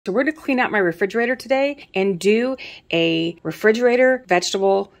So we're going to clean out my refrigerator today and do a refrigerator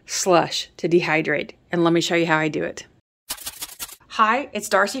vegetable slush to dehydrate. And let me show you how I do it. Hi, it's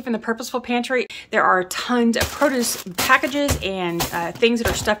Darcy from the Purposeful Pantry. There are tons of produce packages and things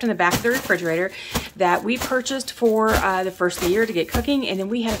that are stuffed in the back of the refrigerator that we purchased for the first of the year to get cooking, and then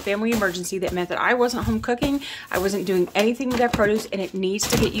we had a family emergency that meant that I wasn't home cooking, I wasn't doing anything with that produce, and it needs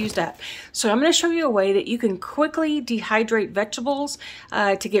to get used up. So I'm going to show you a way that you can quickly dehydrate vegetables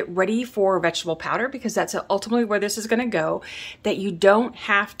to get ready for vegetable powder, because that's ultimately where this is going to go, that you don't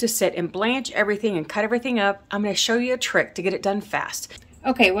have to sit and blanch everything and cut everything up. I'm going to show you a trick to get it done fast.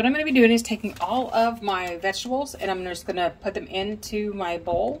 Okay, what I'm going to be doing is taking all of my vegetables and I'm just going to put them into my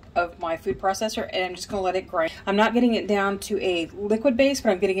bowl of my food processor, and I'm just going to let it grind. I'm not getting it down to a liquid base,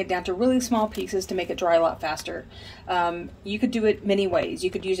 but I'm getting it down to really small pieces to make it dry a lot faster. You could do it many ways. You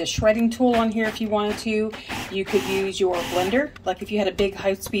could use a shredding tool on here if you wanted to. You could use your blender, like if you had a big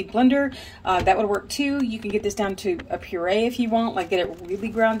high-speed blender, that would work too. You can get this down to a puree if you want, like get it really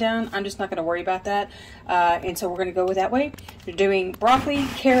ground down. I'm just not going to worry about that, and so we're going to go with that way. You're doing broccoli,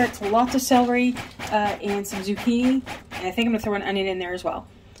 carrots, lots of celery, and some zucchini, and I think I'm going to throw an onion in there as well.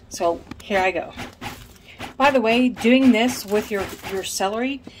 So here I go. By the way, doing this with your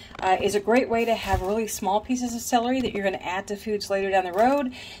celery is a great way to have really small pieces of celery that you're going to add to foods later down the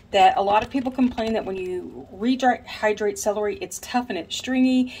road. That a lot of people complain that when you rehydrate celery, it's tough and it's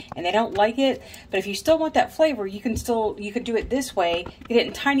stringy and they don't like it. But if you still want that flavor, you could do it this way, get it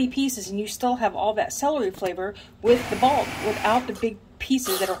in tiny pieces, and you still have all that celery flavor with the bulk, without the big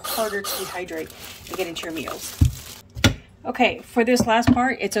pieces that are harder to dehydrate and get into your meals. Okay, for this last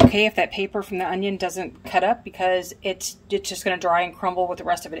part, it's okay if that paper from the onion doesn't cut up, because it's just going to dry and crumble with the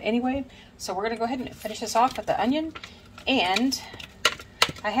rest of it anyway. So we're going to go ahead and finish this off with the onion. And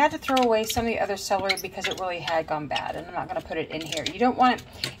I had to throw away some of the other celery because it really had gone bad, and I'm not going to put it in here. You don't want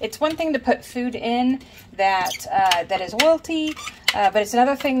it. It's one thing to put food in that that is wilty, but it's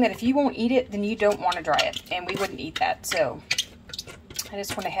another thing that if you won't eat it, then you don't want to dry it, and we wouldn't eat that. So I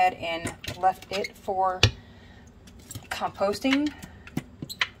just went ahead and left it for composting,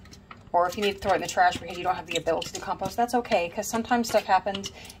 or if you need to throw it in the trash because you don't have the ability to compost, that's okay, because sometimes stuff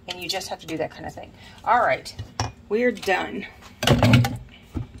happens and you just have to do that kind of thing. All right, we're done.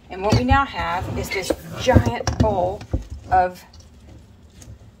 And what we now have is this giant bowl of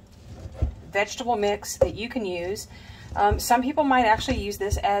vegetable mix that you can use. Some people might actually use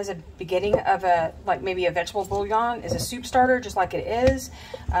this as a beginning of like maybe a vegetable bouillon as a soup starter, just like it is.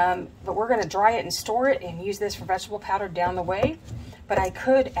 But we're going to dry it and store it and use this for vegetable powder down the way. But I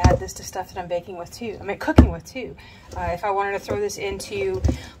could add this to stuff that I'm baking with too. I mean, cooking with too. If I wanted to throw this into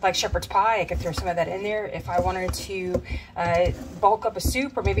like shepherd's pie, I could throw some of that in there. If I wanted to bulk up a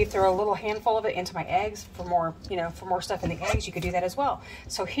soup, or maybe throw a little handful of it into my eggs for more, for more stuff in the eggs, you could do that as well.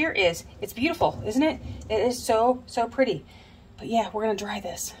 So here is, it's beautiful, isn't it? It is so, so pretty. But yeah, we're gonna dry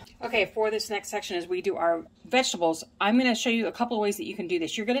this. Okay, for this next section, as we do our vegetables, I'm going to show you a couple of ways that you can do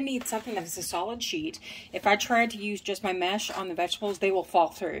this. You're going to need something that is a solid sheet. If I tried to use just my mesh on the vegetables, they will fall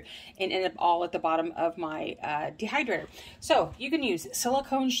through and end up all at the bottom of my dehydrator. So you can use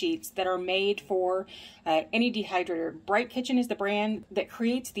silicone sheets that are made for any dehydrator. Bright Kitchen is the brand that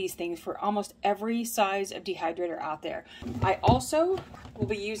creates these things for almost every size of dehydrator out there. I also will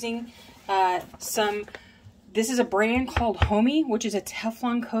be using this is a brand called Homey, which is a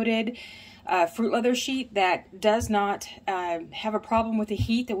Teflon coated fruit leather sheet that does not have a problem with the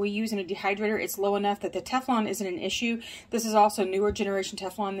heat that we use in a dehydrator. It's low enough that the Teflon isn't an issue. This is also newer generation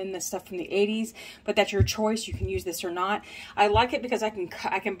Teflon than the stuff from the 80s, but that's your choice. You can use this or not. I like it because I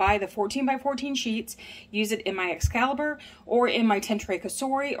can buy the 14 by 14 sheets, use it in my Excalibur or in my 10 tray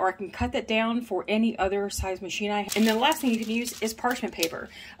Kasori, or I can cut that down for any other size machine I have. And the last thing you can use is parchment paper.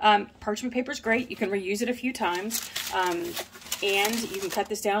 Parchment paper is great. You can reuse it a few times. And you can cut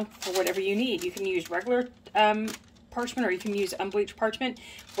this down for whatever you need. You can use regular parchment, or you can use unbleached parchment.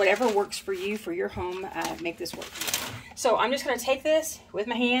 Whatever works for you, for your home, make this work. So I'm just going to take this with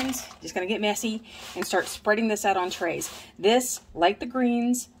my hands, just going to get messy, and start spreading this out on trays. This, like the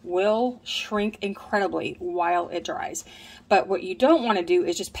greens, will shrink incredibly while it dries. But what you don't want to do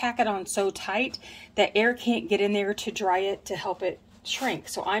is just pack it on so tight that air can't get in there to dry it to help it shrink.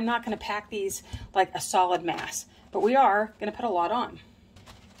 So I'm not going to pack these like a solid mass, but we are going to put a lot on.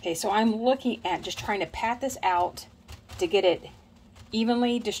 Okay, so I'm looking at just trying to pat this out to get it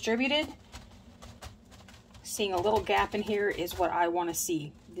evenly distributed. Seeing a little gap in here is what I want to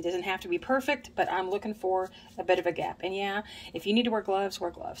see. It doesn't have to be perfect, but I'm looking for a bit of a gap. And yeah, if you need to wear gloves,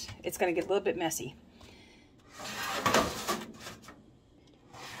 wear gloves. It's going to get a little bit messy.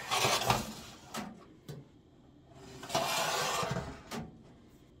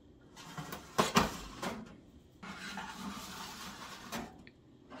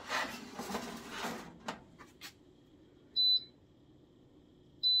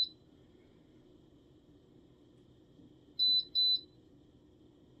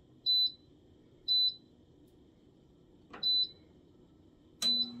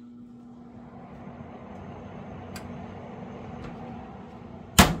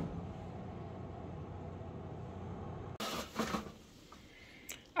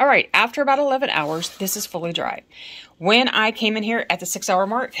 All right, after about 11 hours, this is fully dry. When I came in here at the 6-hour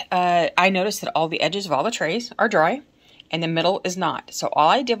mark, I noticed that all the edges of all the trays are dry and the middle is not. So all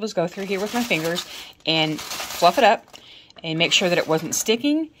I did was go through here with my fingers and fluff it up and make sure that it wasn't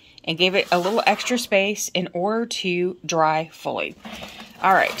sticking and gave it a little extra space in order to dry fully.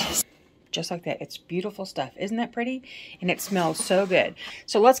 All right, just like that. It's beautiful stuff. Isn't that pretty? And it smells so good.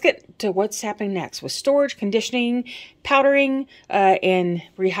 So let's get to what's happening next with storage, conditioning, powdering, and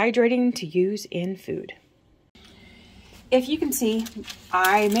rehydrating to use in food. If you can see,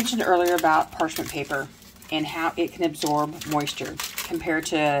 I mentioned earlier about parchment paper and how it can absorb moisture compared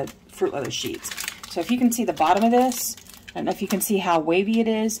to fruit leather sheets. So if you can see the bottom of this, I don't know if you can see how wavy it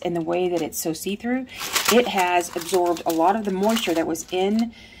is and the way that it's so see-through. It has absorbed a lot of the moisture that was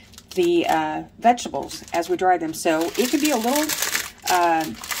in the vegetables as we dry them. So it could be a little,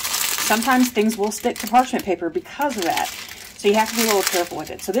 sometimes things will stick to parchment paper because of that. So you have to be a little careful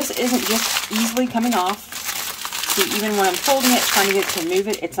with it. So this isn't just easily coming off. See, even when I'm folding it, trying to get it to move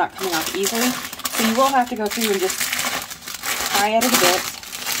it, it's not coming off easily. So you will have to go through and just pry at it a bit.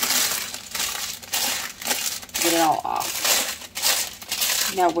 Get it all off.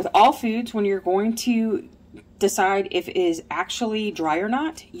 Now with all foods, when you're going to decide if it is actually dry or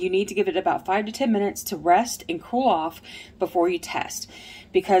not, you need to give it about 5 to 10 minutes to rest and cool off before you test,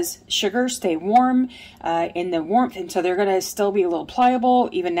 because sugars stay warm in the warmth, and so they're going to still be a little pliable,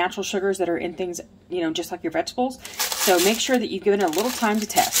 even natural sugars that are in things, you know, just like your vegetables. So make sure that you give it a little time to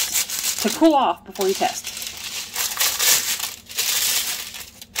test, to cool off before you test.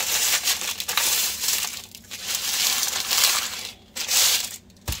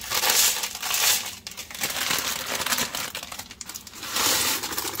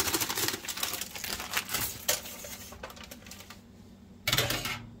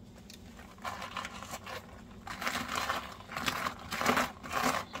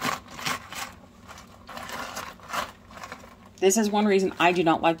 This is one reason I do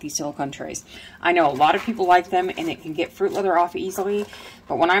not like these silicone trays. I know a lot of people like them and it can get fruit leather off easily,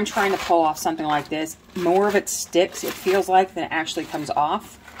 but when I'm trying to pull off something like this, more of it sticks, it feels like, than it actually comes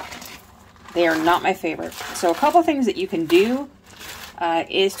off. They are not my favorite. So a couple things that you can do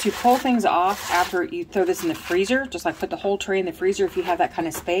is to pull things off after you throw this in the freezer, just like put the whole tray in the freezer if you have that kind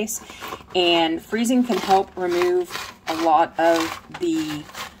of space. And freezing can help remove a lot of the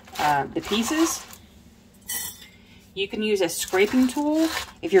pieces. You can use a scraping tool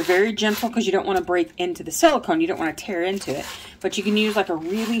if you're very gentle, because you don't want to break into the silicone. You don't want to tear into it. But you can use like a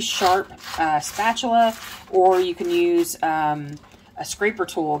really sharp spatula, or you can use a scraper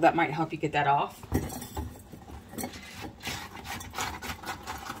tool that might help you get that off.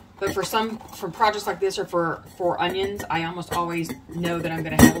 But for projects like this, or for onions, I almost always know that I'm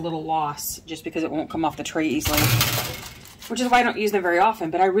going to have a little loss just because it won't come off the tray easily. Which is why I don't use them very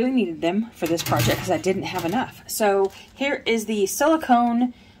often, but I really needed them for this project because I didn't have enough. So here is the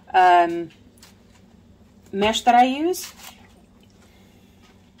silicone mesh that I use.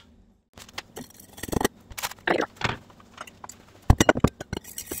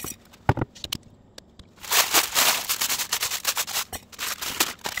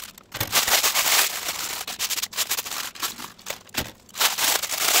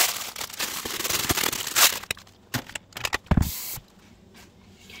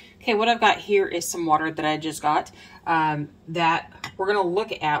 Okay, what I've got here is some water that I just got that we're going to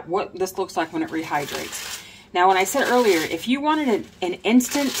look at what this looks like when it rehydrates. Now, when I said earlier, if you wanted an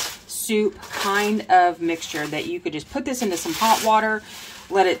instant soup kind of mixture that you could just put this into some hot water,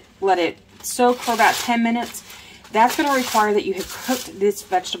 let it soak for about 10 minutes, that's going to require that you have cooked this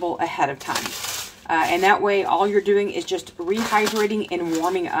vegetable ahead of time. And that way, all you're doing is just rehydrating and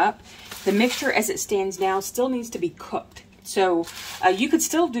warming up. The mixture as it stands now still needs to be cooked. So you could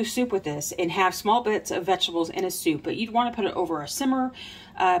still do soup with this and have small bits of vegetables in a soup, but you'd want to put it over a simmer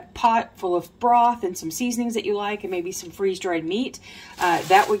pot full of broth and some seasonings that you like, and maybe some freeze-dried meat.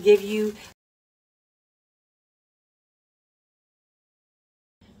 That would give you...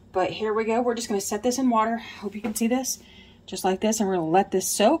 But here we go. We're just going to set this in water. Hope you can see this. Just like this, and we're going to let this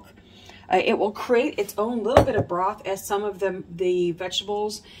soak. It will create its own little bit of broth as some of the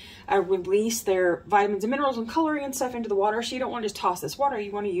vegetables release their vitamins and minerals and coloring and stuff into the water. So you don't want to just toss this water.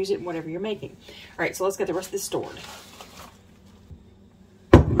 You want to use it in whatever you're making. All right, so let's get the rest of this stored.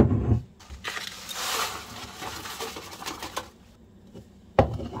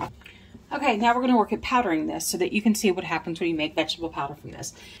 Okay, now we're going to work at powdering this so that you can see what happens when you make vegetable powder from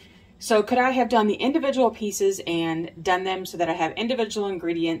this. So could I have done the individual pieces and done them so that I have individual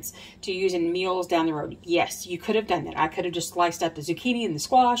ingredients to use in meals down the road? Yes, you could have done that. I could have just sliced up the zucchini and the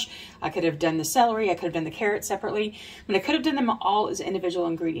squash. I could have done the celery. I could have done the carrots separately. And I could have done them all as individual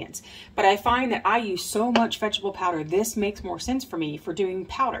ingredients. But I find that I use so much vegetable powder, this makes more sense for me for doing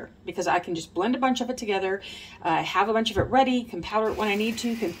powder, because I can just blend a bunch of it together, have a bunch of it ready, can powder it when I need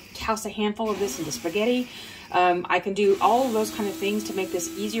to, can toss a handful of this into spaghetti. I can do all of those kind of things to make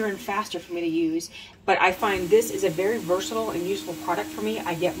this easier and faster for me to use. But I find this is a very versatile and useful product for me.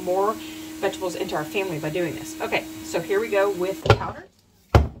 I get more vegetables into our family by doing this. Okay, so here we go with the powder.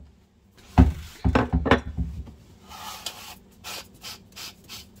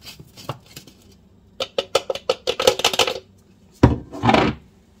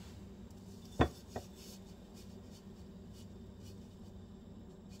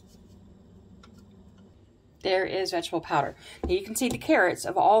 There is vegetable powder. Now you can see the carrots,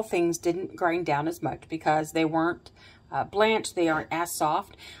 of all things, didn't grind down as much because they weren't blanched, they aren't as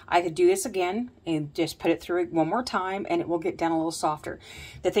soft. I could do this again and just put it through it one more time and it will get down a little softer.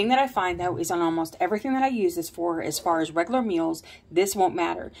 The thing that I find though is on almost everything that I use this for, as far as regular meals, this won't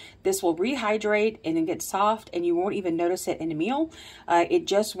matter. This will rehydrate and then get soft and you won't even notice it in a meal. It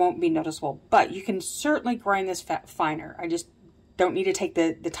just won't be noticeable, but you can certainly grind this fat finer. I just don't need to take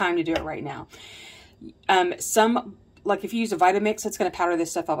the time to do it right now. Like if you use a Vitamix, it's going to powder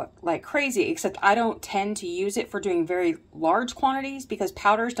this stuff up like crazy, except I don't tend to use it for doing very large quantities because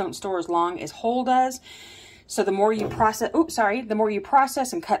powders don't store as long as whole does. So the more you process, the more you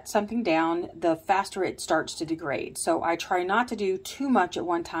process and cut something down, the faster it starts to degrade. So I try not to do too much at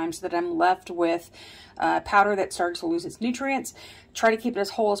one time so that I'm left with powder that starts to lose its nutrients. Try to keep it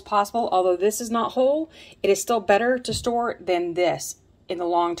as whole as possible. Although this is not whole, it is still better to store than this in the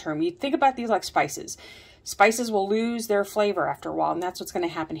long term. You think about these like spices. Spices will lose their flavor after a while, and that's what's going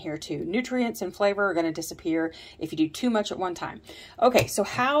to happen here too. Nutrients and flavor are going to disappear if you do too much at one time. Okay, so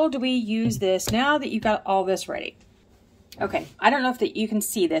how do we use this now that you've got all this ready? Okay, I don't know if that you can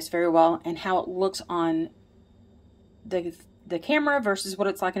see this very well and how it looks on the camera versus what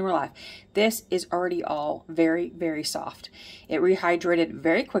it's like in real life. This is already all very, very soft. It rehydrated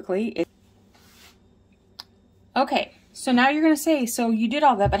very quickly. Okay, so now you're going to say, so you did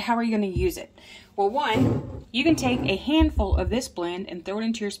all that, but how are you going to use it? Well, one, you can take a handful of this blend and throw it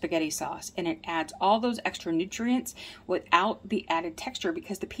into your spaghetti sauce, and it adds all those extra nutrients without the added texture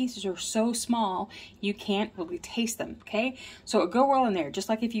because the pieces are so small, you can't really taste them, okay? So it would go well in there, just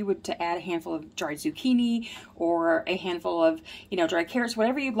like if you would to add a handful of dried zucchini or a handful of, dried carrots,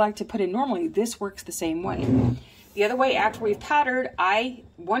 whatever you'd like to put in normally, this works the same way. The other way, after we've powdered,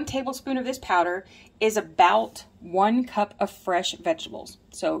 1 tablespoon of this powder is about 1 cup of fresh vegetables.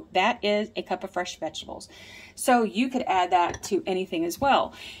 So that is a cup of fresh vegetables. So you could add that to anything as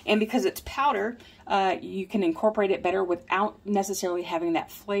well. And because it's powder, you can incorporate it better without necessarily having that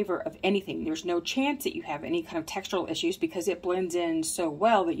flavor of anything. There's no chance that you have any kind of textural issues because it blends in so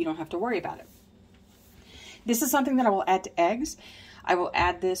well that you don't have to worry about it. This is something that I will add to eggs. I will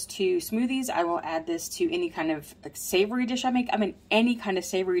add this to smoothies. I will add this to any kind of savory dish I make. I mean, any kind of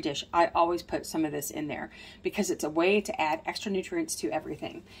savory dish, I always put some of this in there because it's a way to add extra nutrients to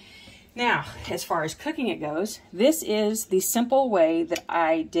everything. Now, as far as cooking it goes, this is the simple way that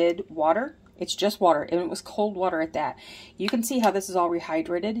I did water. It's just water, and it was cold water at that. You can see how this is all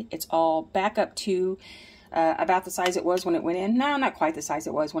rehydrated. It's all back up to about the size it was when it went in. No, not quite the size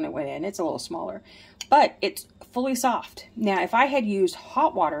it was when it went in. It's a little smaller, but it's fully soft. Now, if I had used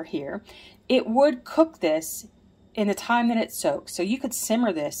hot water here, it would cook this in the time that it soaks. So you could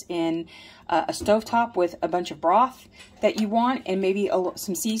simmer this in a stovetop with a bunch of broth that you want and maybe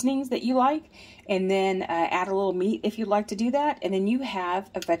some seasonings that you like, and then add a little meat if you'd like to do that, and then you have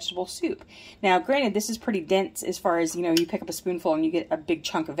a vegetable soup. Now, granted, this is pretty dense as far as, you pick up a spoonful and you get a big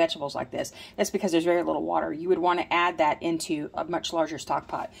chunk of vegetables like this. That's because there's very little water. You would want to add that into a much larger stock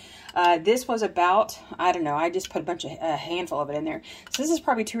pot. This was about, I don't know, I just put a handful of it in there. So this is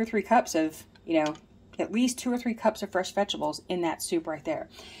probably 2 or 3 cups of, at least 2 or 3 cups of fresh vegetables in that soup right there.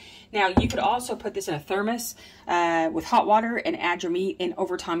 Now, you could also put this in a thermos with hot water and add your meat, and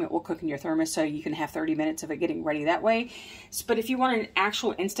over time it will cook in your thermos, so you can have 30 minutes of it getting ready that way. But if you want an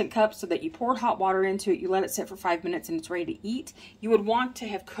actual instant cup so that you poured hot water into it, you let it sit for 5 minutes and it's ready to eat, you would want to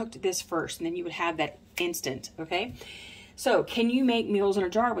have cooked this first, and then you would have that instant, okay? So can you make meals in a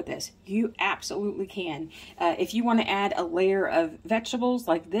jar with this? You absolutely can. If you want to add a layer of vegetables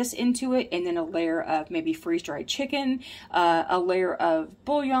like this into it, and then a layer of maybe freeze-dried chicken, a layer of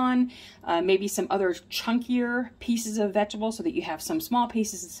bouillon, maybe some other chunkier pieces of vegetables so that you have some small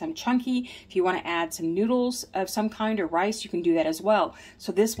pieces and some chunky. If you want to add some noodles of some kind or rice, you can do that as well.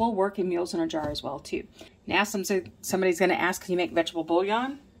 So this will work in meals in a jar as well too. Now somebody's going to ask, can you make vegetable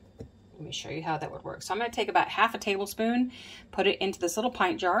bouillon? Let me show you how that would work. So I'm going to take about half a tablespoon, put it into this little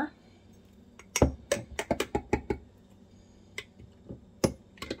pint jar.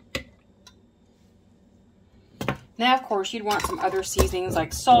 Now, of course, you'd want some other seasonings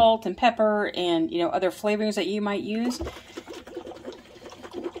like salt and pepper and, you know, other flavorings that you might use.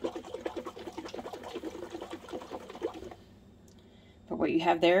 But what you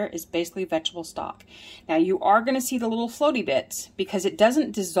have there is basically vegetable stock. Now you are going to see the little floaty bits because it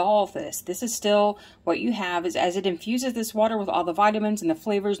doesn't dissolve this. This is still what you have is as it infuses this water with all the vitamins and the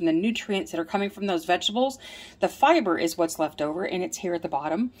flavors and the nutrients that are coming from those vegetables, the fiber is what's left over and it's here at the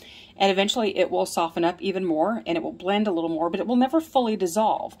bottom. And eventually it will soften up even more and it will blend a little more, but it will never fully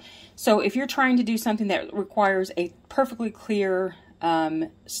dissolve. So if you're trying to do something that requires a perfectly clear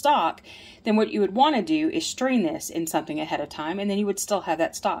stock, then what you would want to do is strain this in something ahead of time, and then you would still have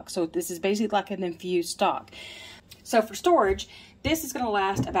that stock. So this is basically like an infused stock. So for storage, this is going to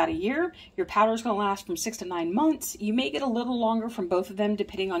last about a year. Your powder is going to last from 6 to 9 months. You may get a little longer from both of them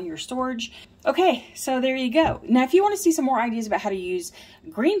depending on your storage. Okay, so there you go. Now, if you want to see some more ideas about how to use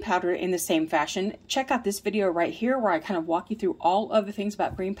green powder in the same fashion, check out this video right here where I kind of walk you through all of the things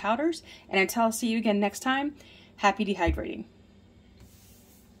about green powders. And until I see you again next time, happy dehydrating.